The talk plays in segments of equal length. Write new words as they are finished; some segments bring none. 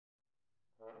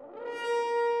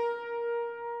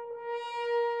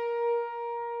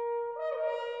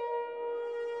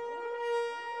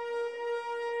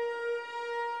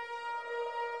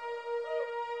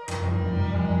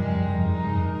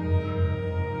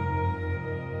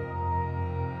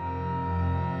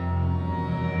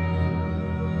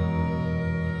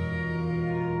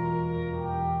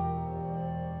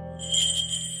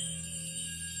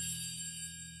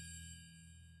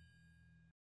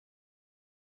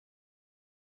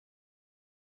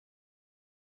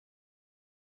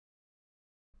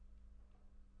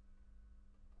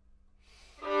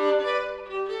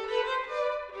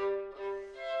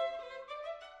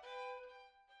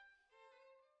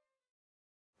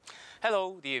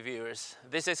Hello, dear viewers.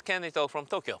 This is Kenito from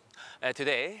Tokyo.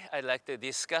 Today, I'd like to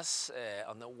discuss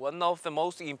on one of the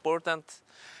most important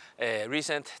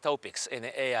recent topics in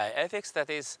AI ethics,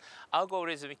 that is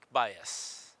algorithmic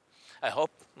bias. I hope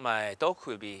my talk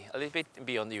will be a little bit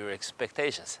beyond your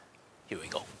expectations. Here we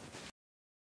go.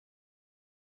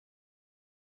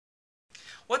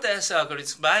 What does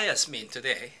algorithmic bias mean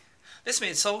today? This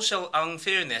means social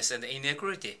unfairness and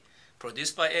inequality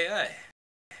produced by AI.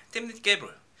 Timnit Gebru,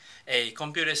 a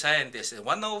computer scientist and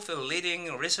one of the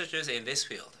leading researchers in this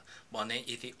field, born in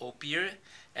Ethiopia,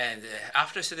 and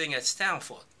after studying at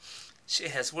Stanford, she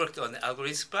has worked on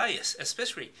algorithmic bias,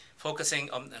 especially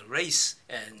focusing on race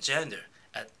and gender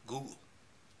at Google.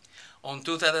 On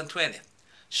 2020,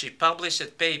 she published a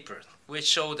paper which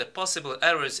showed the possible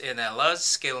errors in a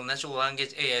large-scale natural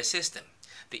language AI system,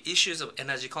 the issues of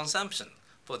energy consumption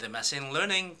for the machine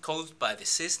learning caused by the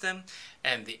system,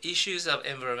 and the issues of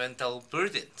environmental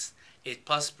burdens it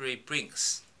possibly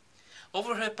brings.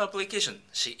 Over her publication,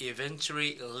 she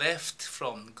eventually left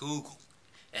from Google,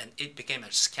 and it became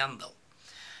a scandal.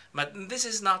 But this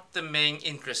is not the main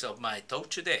interest of my talk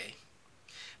today.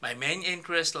 My main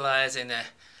interest lies in the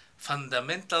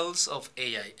fundamentals of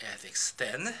AI ethics.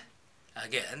 Then,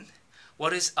 again,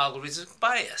 what is algorithmic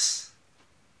bias?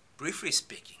 Briefly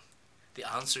speaking,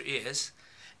 the answer is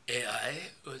AI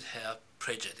would have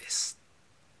prejudice.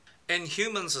 In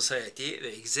human society,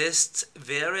 there exists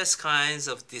various kinds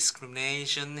of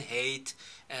discrimination, hate,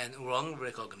 and wrong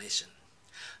recognition.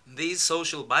 These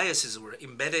social biases were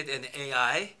embedded in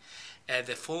AI as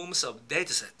the forms of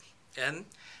dataset, and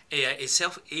AI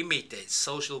itself imitates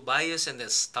social bias and then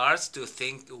starts to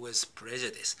think with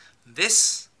prejudice.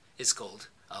 This is called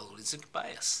algorithmic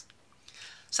bias.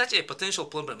 Such a potential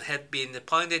problem had been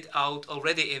pointed out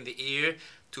already in the year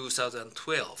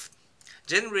 2012.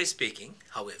 Generally speaking,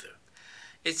 however,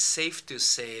 it's safe to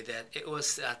say that it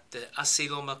was at the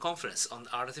Asiloma Conference on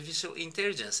Artificial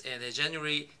Intelligence in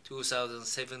January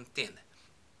 2017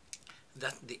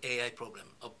 that the AI problem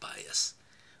of bias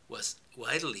was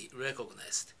widely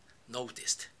recognized,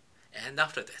 noticed, and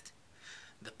after that,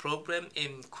 the problem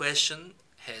in question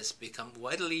has become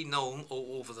widely known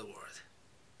all over the world.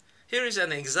 Here is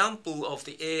an example of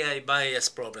the AI bias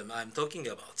problem I'm talking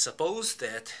about. Suppose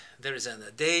that there is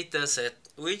a data set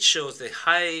which shows the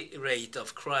high rate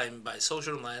of crime by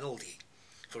social minority,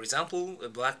 for example,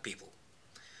 black people.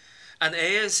 An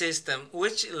AI system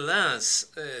which learns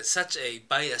such a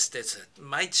biased data set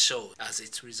might show as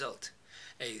its result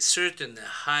a certain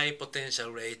high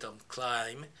potential rate of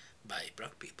crime by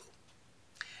black people.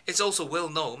 It's also well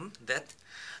known that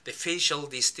the facial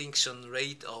distinction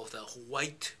rate of the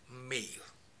white male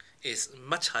is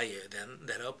much higher than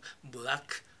that of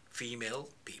black female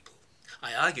people.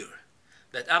 I argue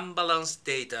that unbalanced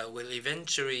data will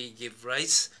eventually give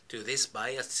rise to this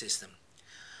biased system,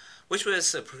 which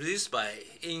was produced by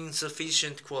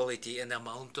insufficient quality and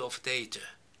amount of data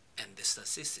and the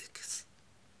statistics.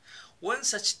 When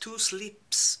such two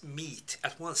slips meet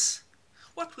at once,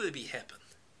 what will happen?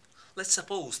 Let's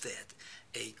suppose that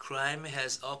a crime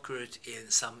has occurred in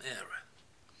some era.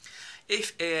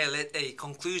 If AI led a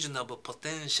conclusion of a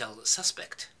potential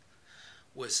suspect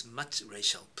with much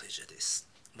racial prejudice,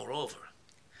 moreover,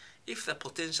 if the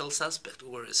potential suspect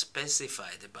were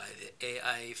specified by the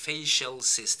AI facial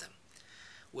system,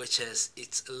 which has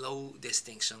its low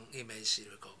distinction image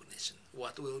recognition,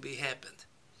 what will be happened?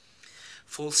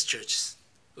 False charges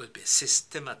will be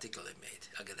systematically made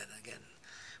again and again,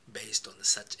 based on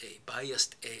such a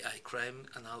biased AI crime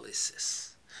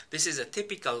analysis. This is a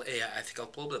typical AI ethical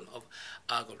problem of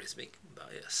algorithmic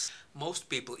bias. Most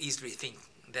people easily think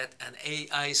that an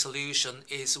AI solution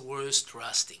is worth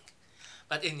trusting,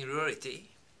 but in reality,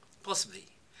 possibly,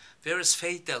 various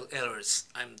fatal errors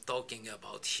I'm talking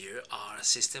about here are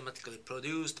systematically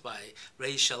produced by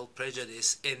racial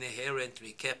prejudice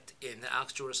inherently kept in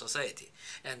actual society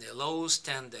and a low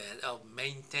standard of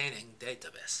maintaining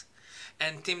database.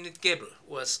 And Timnit Gebru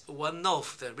was one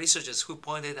of the researchers who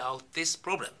pointed out this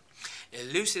problem,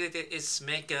 elucidated its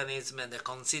mechanism, and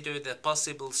considered the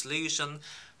possible solution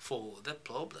for the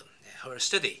problem. Her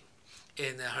study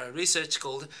in her research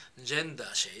called Gender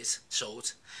Shades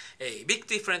showed a big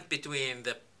difference between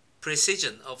the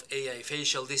precision of AI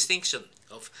facial distinction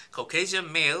of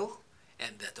Caucasian male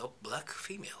and that of black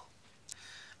female.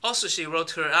 Also, she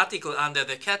wrote her article under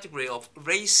the category of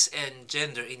Race and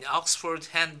Gender in Oxford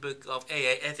Handbook of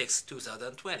AI Ethics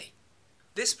 2020.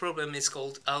 This problem is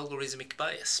called algorithmic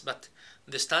bias, but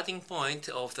the starting point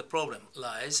of the problem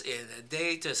lies in a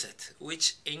dataset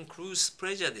which includes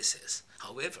prejudices.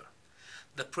 However,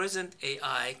 the present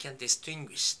AI can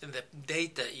distinguish the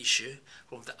data issue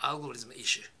from the algorithm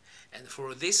issue And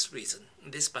for this reason,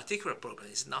 this particular problem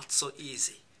is not so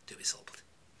easy to be solved.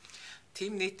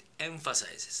 TeamNet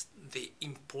emphasizes the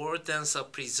importance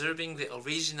of preserving the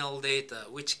original data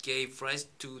which gave rise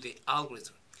to the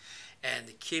algorithm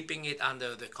and keeping it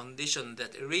under the condition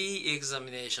that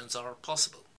re-examinations are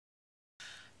possible.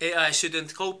 AI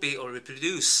shouldn't copy or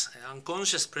reproduce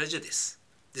unconscious prejudice,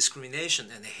 discrimination,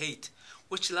 and hate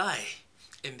which lie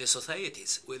in the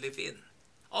societies we live in.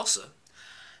 Also,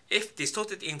 if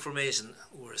distorted information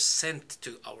were sent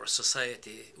to our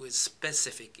society with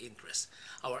specific interests,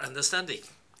 our understanding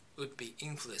would be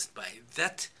influenced by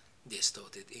that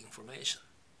distorted information.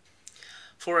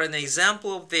 For an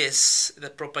example of this, the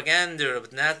propaganda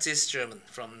of Nazi Germany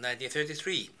from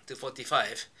 1933 to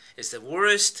 1945 is the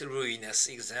worst ruinous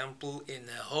example in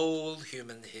the whole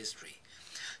human history.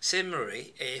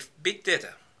 Similarly, if big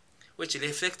data, which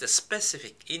reflect a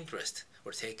specific interest,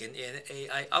 were taken in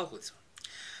AI algorithm,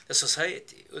 the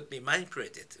society would be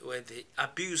manipulated with the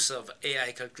abuse of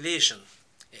AI calculation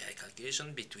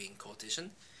between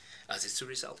quotation, as its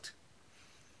result.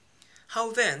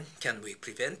 How then can we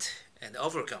prevent and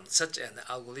overcome such an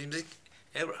algorithmic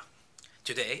error?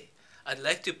 Today, I'd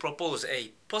like to propose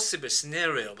a possible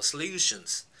scenario of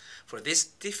solutions for this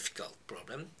difficult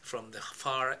problem from the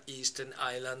far eastern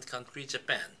island country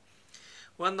Japan.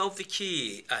 One of the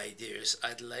key ideas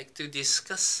I'd like to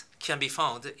discuss can be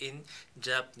found in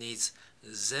Japanese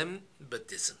Zen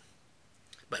Buddhism,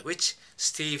 by which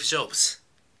Steve Jobs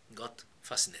got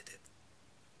fascinated.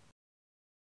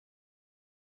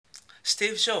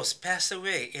 Steve Jobs passed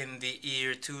away in the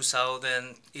year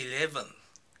 2011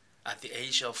 at the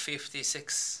age of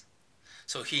 56,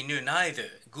 so he knew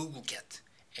neither Google Cat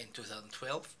in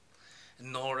 2012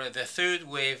 nor the third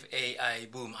wave AI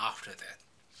boom after that.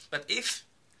 But if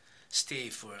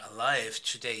Steve were alive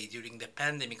today during the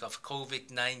pandemic of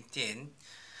COVID-19,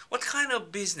 what kind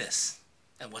of business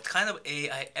and what kind of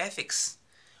AI ethics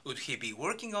would he be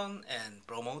working on and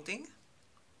promoting?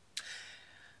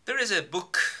 There is a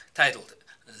book titled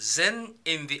Zen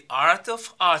in the Art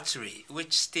of Archery,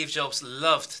 which Steve Jobs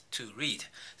loved to read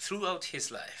throughout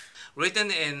his life.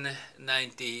 Written in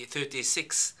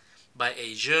 1936 by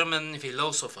a German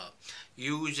philosopher,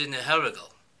 Eugen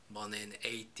Herrigel, born in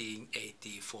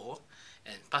 1884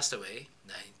 and passed away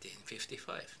in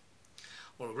 1955.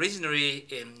 Originally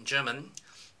in German,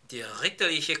 Die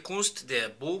richterliche Kunst der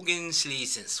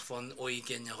Bogenschießens von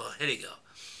Eugen Herrigel.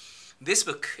 This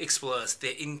book explores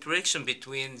the interaction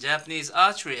between Japanese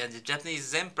archery and the Japanese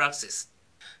Zen praxis.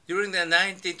 During the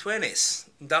 1920s,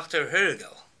 Dr.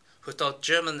 Herrigel, who taught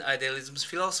German idealism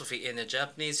philosophy in a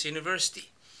Japanese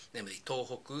university, namely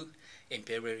Tohoku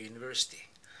Imperial University,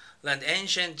 learned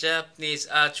ancient Japanese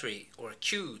archery, or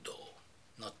Kyudo,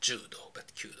 not Judo,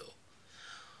 but Kyudo,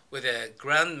 with a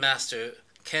Grandmaster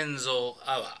Kenzo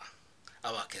Awa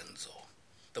Kenzo.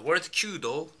 The word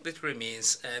Kyudo literally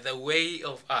means the way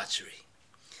of archery.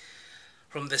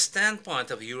 From the standpoint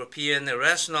of European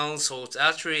rational thought,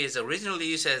 archery is originally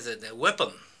used as a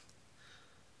weapon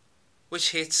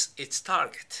which hits its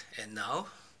target, and now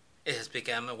it has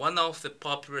become one of the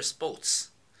popular sports.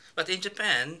 But in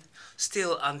Japan,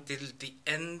 still until the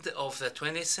end of the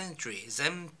 20th century,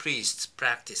 Zen priests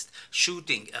practiced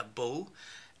shooting a bow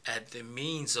as the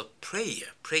means of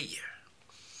prayer.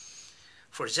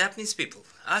 For Japanese people,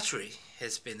 archery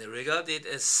has been regarded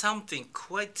as something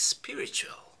quite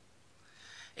spiritual.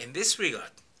 In this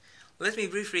regard, let me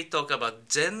briefly talk about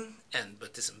Zen and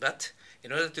Buddhism, but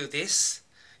in order to do this,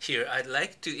 here I'd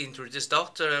like to introduce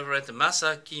Dr. Reverend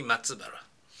Masaki Matsubara.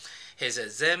 He's a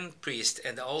Zen priest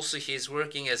and also he's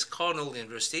working as Cornell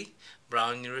University,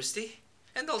 Brown University,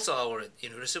 and also our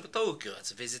University of Tokyo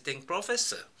as a visiting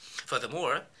professor.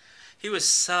 Furthermore, he was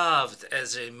served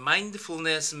as a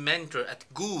mindfulness mentor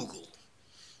at Google,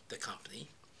 the company,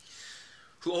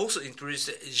 who also introduced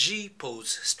the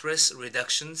G-pose stress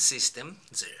reduction system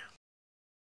there.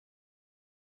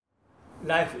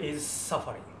 Life is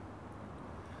suffering.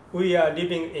 We are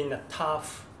living in a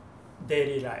tough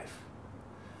daily life.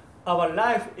 Our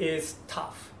life is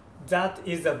tough. That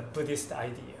is a Buddhist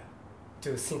idea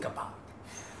to think about.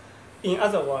 In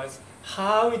other words,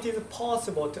 how it is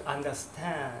possible to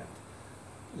understand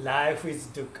life is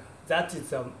dukkha. That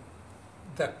is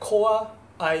the core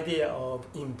idea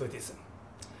in Buddhism.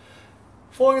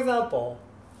 For example,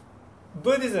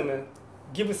 Buddhism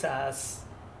gives us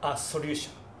a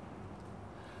solution.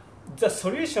 The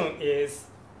solution is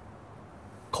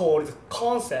called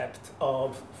concept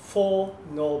of Four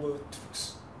Noble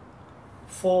Truths.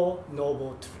 Four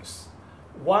Noble Truths.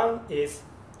 One is,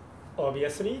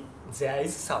 obviously, there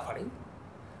is suffering.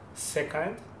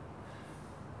 Second,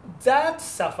 that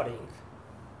suffering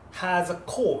has a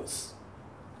cause.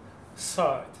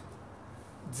 Third,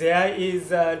 there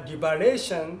is a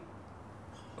liberation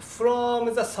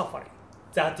from the suffering.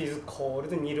 That is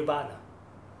called nirvana.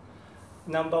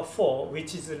 Number 4,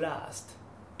 which is last,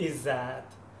 is that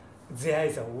there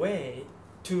is a way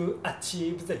to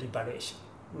achieve the liberation,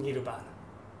 nirvana.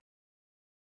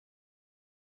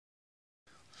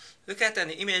 Look at an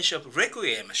image of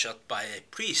Requiem shot by a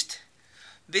priest.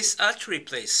 This archery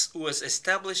place was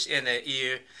established in the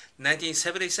year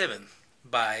 1977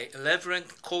 by Reverend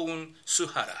Koun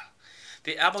Suhara,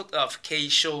 the abbot of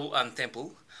Keisho-an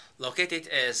Temple, located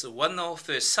as one of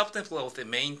the sub-temples of the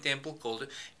main temple called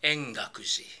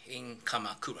Engakuji in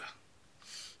Kamakura.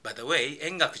 By the way,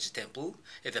 Engakuji Temple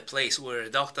is the place where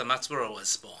Dr. Matsubara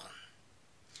was born.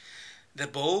 The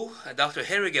bow Dr.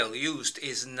 Herigel used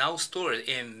is now stored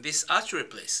in this archery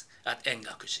place at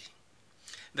Engakuji.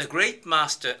 The great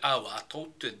master Awa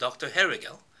taught to Dr.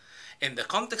 Herigel, in the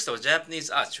context of Japanese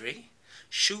archery,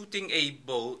 shooting a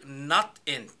bow not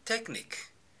in technique,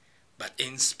 but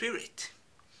in spirit.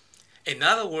 In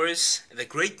other words, the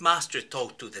great master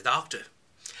taught to the doctor,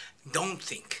 don't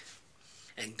think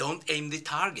and don't aim the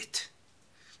target.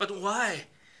 But why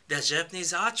does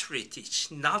Japanese archery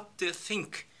teach not to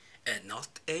think and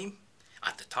not aim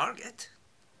at the target?